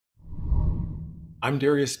I'm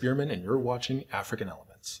Darius Spearman, and you're watching African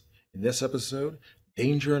Elements. In this episode,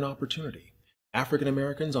 Danger and Opportunity, African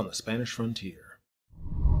Americans on the Spanish Frontier.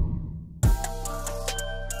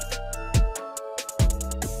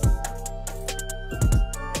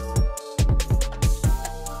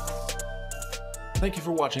 Thank you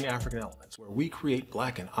for watching African Elements, where we create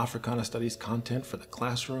Black and Africana Studies content for the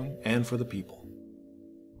classroom and for the people.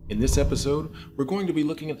 In this episode, we're going to be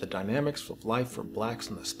looking at the dynamics of life for Blacks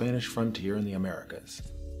on the Spanish frontier in the Americas.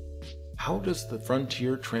 How does the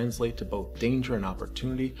frontier translate to both danger and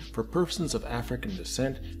opportunity for persons of African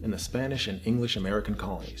descent in the Spanish and English American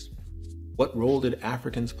colonies? What role did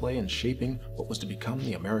Africans play in shaping what was to become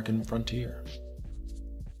the American frontier?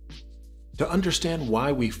 To understand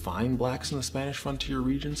why we find Blacks in the Spanish frontier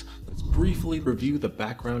regions, let's briefly review the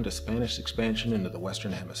background to Spanish expansion into the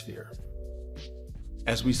Western Hemisphere.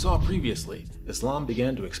 As we saw previously, Islam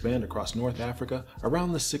began to expand across North Africa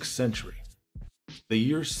around the 6th century. The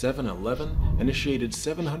year 711 initiated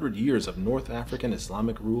 700 years of North African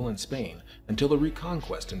Islamic rule in Spain until a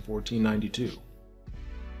reconquest in 1492.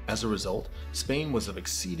 As a result, Spain was of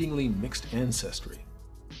exceedingly mixed ancestry.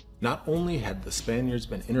 Not only had the Spaniards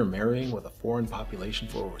been intermarrying with a foreign population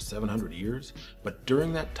for over 700 years, but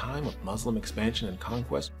during that time of Muslim expansion and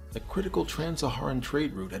conquest, the critical trans-Saharan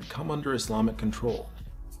trade route had come under Islamic control.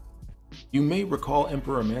 You may recall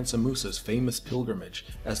Emperor Mansa Musa's famous pilgrimage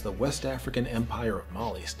as the West African Empire of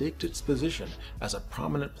Mali staked its position as a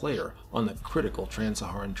prominent player on the critical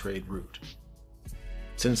trans-Saharan trade route.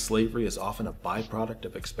 Since slavery is often a byproduct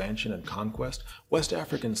of expansion and conquest, West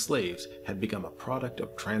African slaves had become a product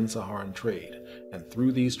of trans-Saharan trade, and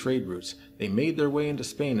through these trade routes, they made their way into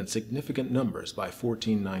Spain in significant numbers by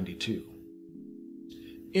 1492.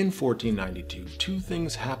 In 1492, two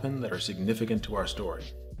things happen that are significant to our story.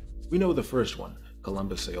 We know the first one: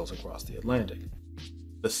 Columbus sails across the Atlantic.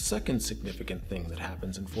 The second significant thing that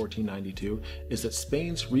happens in 1492 is that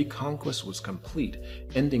Spain's reconquest was complete,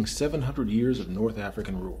 ending 700 years of North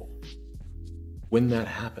African rule. When that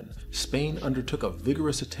happened, Spain undertook a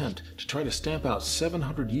vigorous attempt to try to stamp out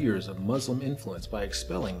 700 years of Muslim influence by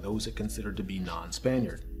expelling those it considered to be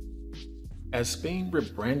non-Spaniard. As Spain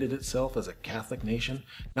rebranded itself as a Catholic nation,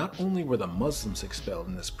 not only were the Muslims expelled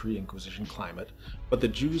in this pre-Inquisition climate, but the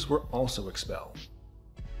Jews were also expelled.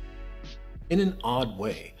 In an odd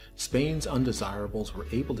way, Spain's undesirables were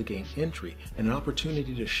able to gain entry and an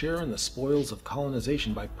opportunity to share in the spoils of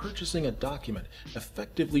colonization by purchasing a document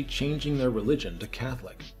effectively changing their religion to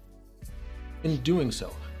Catholic. In doing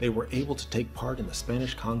so, they were able to take part in the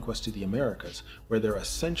Spanish conquest to the Americas, where their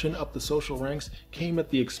ascension up the social ranks came at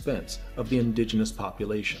the expense of the indigenous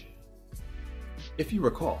population. If you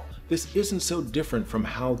recall, this isn't so different from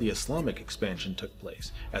how the Islamic expansion took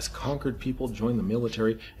place, as conquered people joined the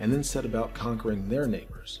military and then set about conquering their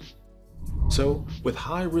neighbors. So, with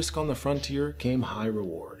high risk on the frontier came high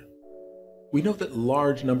reward. We know that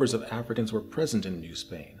large numbers of Africans were present in New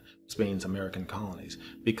Spain, Spain's American colonies,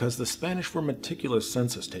 because the Spanish were meticulous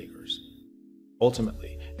census takers.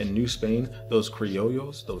 Ultimately, in New Spain, those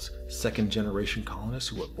criollos, those second-generation colonists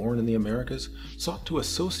who were born in the Americas, sought to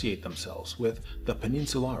associate themselves with the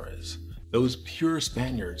peninsulares, those pure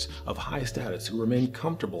Spaniards of high status who remained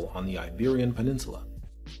comfortable on the Iberian Peninsula.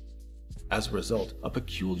 As a result, a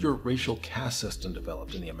peculiar racial caste system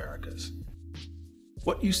developed in the Americas.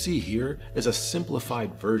 What you see here is a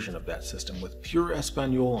simplified version of that system with pure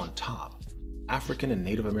Espanol on top, African and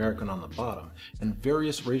Native American on the bottom, and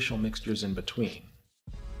various racial mixtures in between.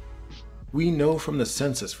 We know from the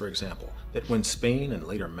census, for example, that when Spain and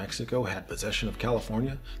later Mexico had possession of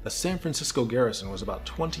California, the San Francisco garrison was about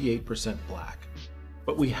 28% Black.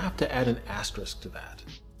 But we have to add an asterisk to that.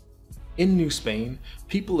 In New Spain,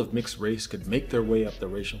 people of mixed race could make their way up the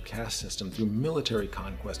racial caste system through military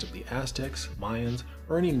conquest of the Aztecs, Mayans,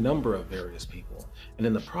 or any number of various people, and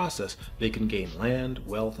in the process they can gain land,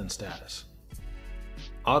 wealth, and status.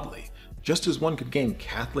 Oddly, just as one could gain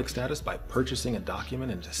Catholic status by purchasing a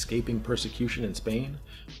document and escaping persecution in Spain,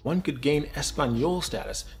 one could gain Espanol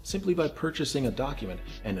status simply by purchasing a document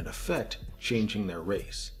and in effect changing their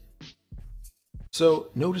race. So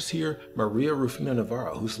notice here Maria Rufina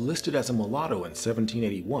Navarro, who's listed as a mulatto in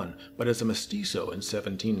 1781 but as a mestizo in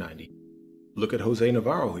 1790. Look at Jose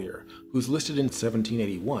Navarro here, who's listed in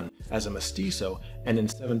 1781 as a mestizo and in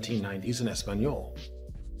 1790 as an Espanol.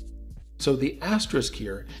 So the asterisk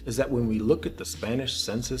here is that when we look at the Spanish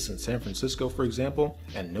census in San Francisco, for example,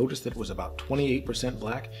 and notice that it was about 28%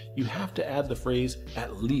 Black, you have to add the phrase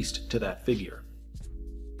 "at least" to that figure.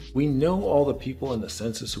 We know all the people in the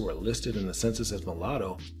census who are listed in the census as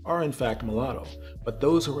mulatto are in fact mulatto, but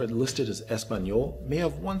those who are listed as Espanol may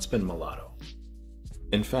have once been mulatto.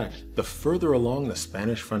 In fact, the further along the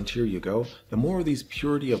Spanish frontier you go, the more of these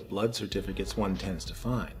purity of blood certificates one tends to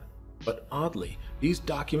find. But oddly, these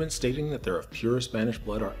documents stating that they're of pure Spanish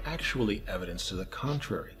blood are actually evidence to the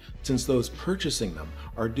contrary, since those purchasing them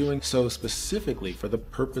are doing so specifically for the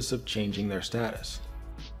purpose of changing their status.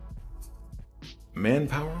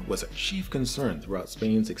 Manpower was a chief concern throughout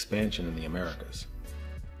Spain's expansion in the Americas.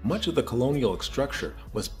 Much of the colonial structure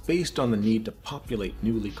was based on the need to populate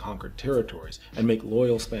newly conquered territories and make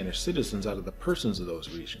loyal Spanish citizens out of the persons of those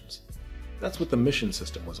regions. That's what the mission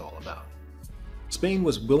system was all about. Spain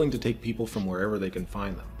was willing to take people from wherever they can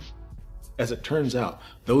find them. As it turns out,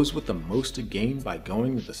 those with the most to gain by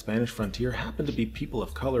going to the Spanish frontier happened to be people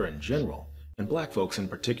of color in general, and black folks in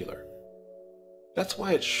particular. That's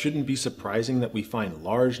why it shouldn't be surprising that we find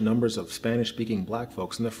large numbers of Spanish-speaking black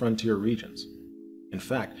folks in the frontier regions. In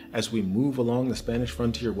fact, as we move along the Spanish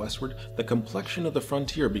frontier westward, the complexion of the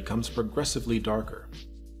frontier becomes progressively darker.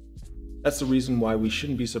 That's the reason why we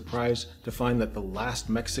shouldn't be surprised to find that the last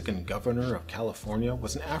Mexican governor of California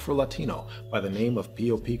was an Afro-Latino by the name of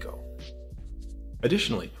Pío Pico.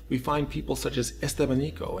 Additionally, we find people such as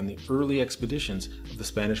Estebanico in the early expeditions of the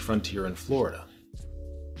Spanish frontier in Florida.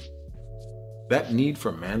 That need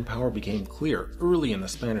for manpower became clear early in the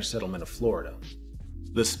Spanish settlement of Florida.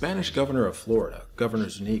 The Spanish governor of Florida, Governor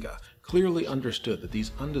Zuniga, clearly understood that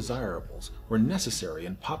these undesirables were necessary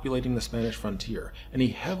in populating the Spanish frontier, and he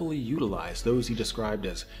heavily utilized those he described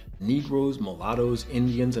as Negroes, mulattoes,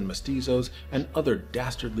 Indians, and mestizos, and other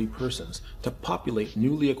dastardly persons to populate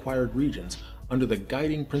newly acquired regions under the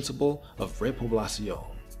guiding principle of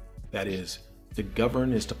repoblación. That is, to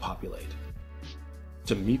govern is to populate.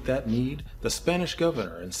 To meet that need, the Spanish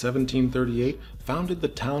governor in 1738 founded the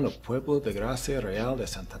town of Pueblo de Gracia Real de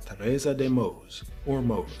Santa Teresa de Mos, or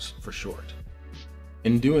Mos for short.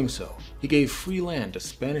 In doing so, he gave free land to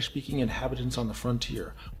Spanish-speaking inhabitants on the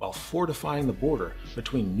frontier while fortifying the border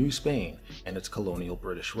between New Spain and its colonial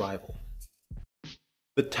British rival.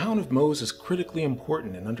 The town of Mos is critically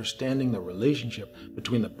important in understanding the relationship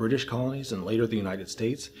between the British colonies and later the United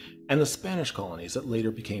States and the Spanish colonies that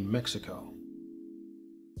later became Mexico.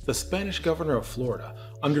 The Spanish governor of Florida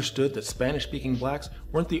understood that Spanish-speaking blacks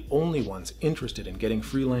weren't the only ones interested in getting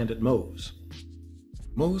free land at Mos.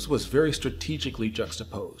 Mos was very strategically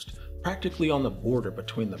juxtaposed, practically on the border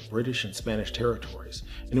between the British and Spanish territories,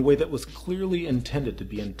 in a way that was clearly intended to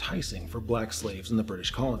be enticing for black slaves in the British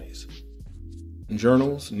colonies.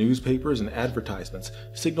 Journals, newspapers, and advertisements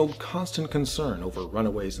signaled constant concern over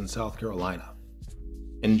runaways in South Carolina.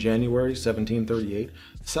 In January 1738,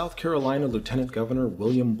 South Carolina Lieutenant Governor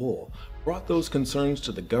William Bull brought those concerns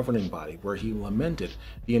to the governing body, where he lamented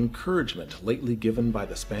the encouragement lately given by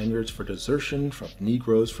the Spaniards for desertion of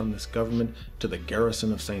Negroes from this government to the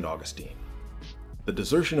garrison of St. Augustine. The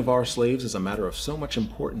desertion of our slaves is a matter of so much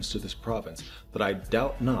importance to this province that I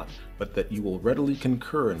doubt not but that you will readily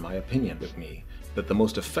concur in my opinion with me that the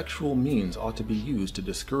most effectual means ought to be used to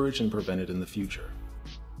discourage and prevent it in the future.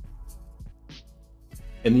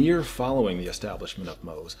 In the year following the establishment of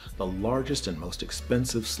Mos, the largest and most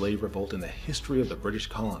expensive slave revolt in the history of the British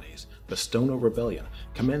colonies, the Stono Rebellion,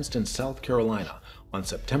 commenced in South Carolina on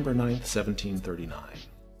September 9, 1739.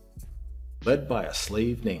 Led by a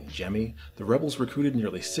slave named Jemmy, the rebels recruited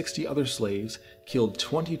nearly 60 other slaves, killed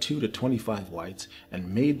 22 to 25 whites,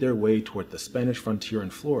 and made their way toward the Spanish frontier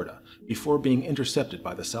in Florida before being intercepted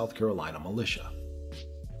by the South Carolina militia.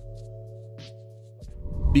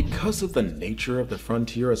 Because of the nature of the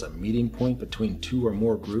frontier as a meeting point between two or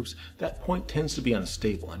more groups, that point tends to be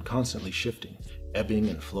unstable and constantly shifting, ebbing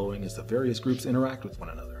and flowing as the various groups interact with one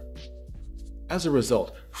another. As a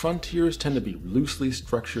result, frontiers tend to be loosely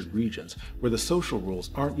structured regions where the social rules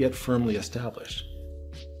aren't yet firmly established.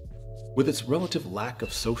 With its relative lack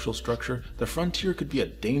of social structure, the frontier could be a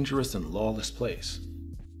dangerous and lawless place.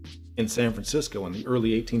 In San Francisco in the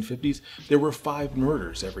early 1850s, there were 5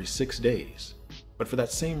 murders every 6 days. But for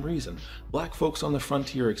that same reason, black folks on the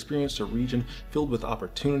frontier experienced a region filled with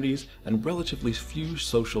opportunities and relatively few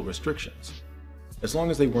social restrictions, as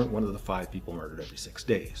long as they weren't one of the 5 people murdered every 6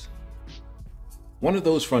 days. One of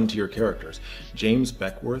those frontier characters, James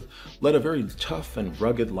Beckwourth, led a very tough and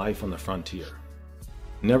rugged life on the frontier.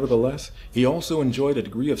 Nevertheless, he also enjoyed a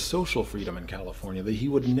degree of social freedom in California that he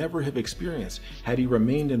would never have experienced had he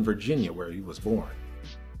remained in Virginia where he was born.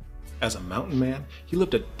 As a mountain man, he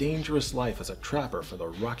lived a dangerous life as a trapper for the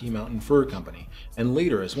Rocky Mountain Fur Company, and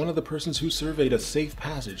later as one of the persons who surveyed a safe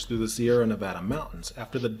passage through the Sierra Nevada mountains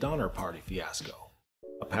after the Donner Party fiasco,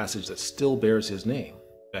 a passage that still bears his name,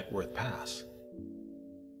 Beckwourth Pass.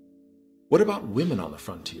 What about women on the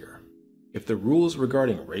frontier? If the rules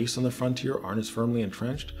regarding race on the frontier aren't as firmly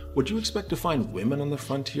entrenched, would you expect to find women on the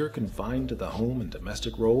frontier confined to the home and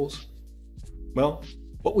domestic roles? Well,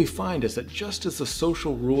 what we find is that just as the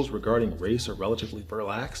social rules regarding race are relatively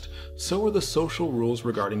relaxed, so are the social rules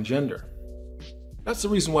regarding gender. That's the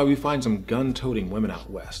reason why we find some gun-toting women out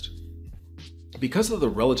west. Because of the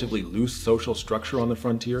relatively loose social structure on the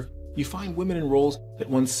frontier, you find women in roles that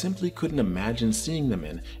one simply couldn't imagine seeing them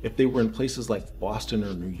in if they were in places like Boston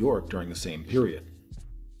or New York during the same period.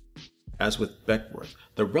 As with Beckworth,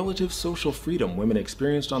 the relative social freedom women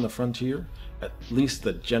experienced on the frontier, at least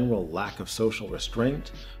the general lack of social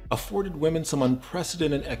restraint, afforded women some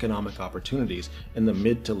unprecedented economic opportunities in the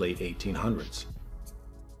mid to late 1800s.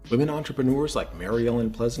 Women entrepreneurs like Mary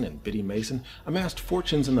Ellen Pleasant and Biddy Mason amassed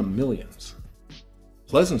fortunes in the millions.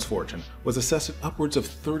 Pleasant's fortune was assessed at upwards of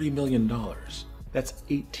 $30 million. That's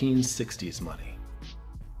 1860s money.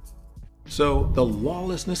 So, the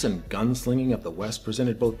lawlessness and gunslinging of the West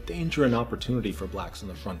presented both danger and opportunity for blacks on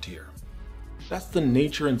the frontier. That's the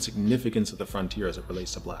nature and significance of the frontier as it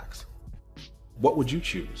relates to blacks. What would you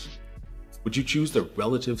choose? Would you choose the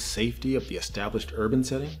relative safety of the established urban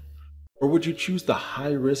setting? Or would you choose the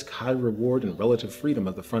high risk, high reward, and relative freedom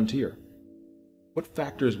of the frontier? What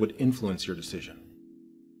factors would influence your decision?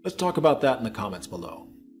 Let's talk about that in the comments below.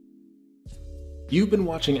 You've been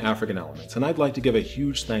watching African Elements, and I'd like to give a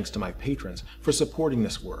huge thanks to my patrons for supporting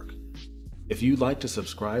this work. If you'd like to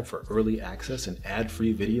subscribe for early access and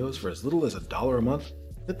ad-free videos for as little as $1 a month,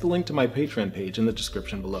 hit the link to my Patreon page in the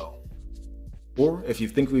description below. Or if you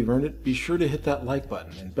think we've earned it, be sure to hit that like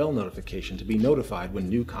button and bell notification to be notified when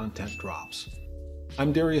new content drops.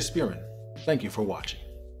 I'm Darius Spearman. Thank you for watching.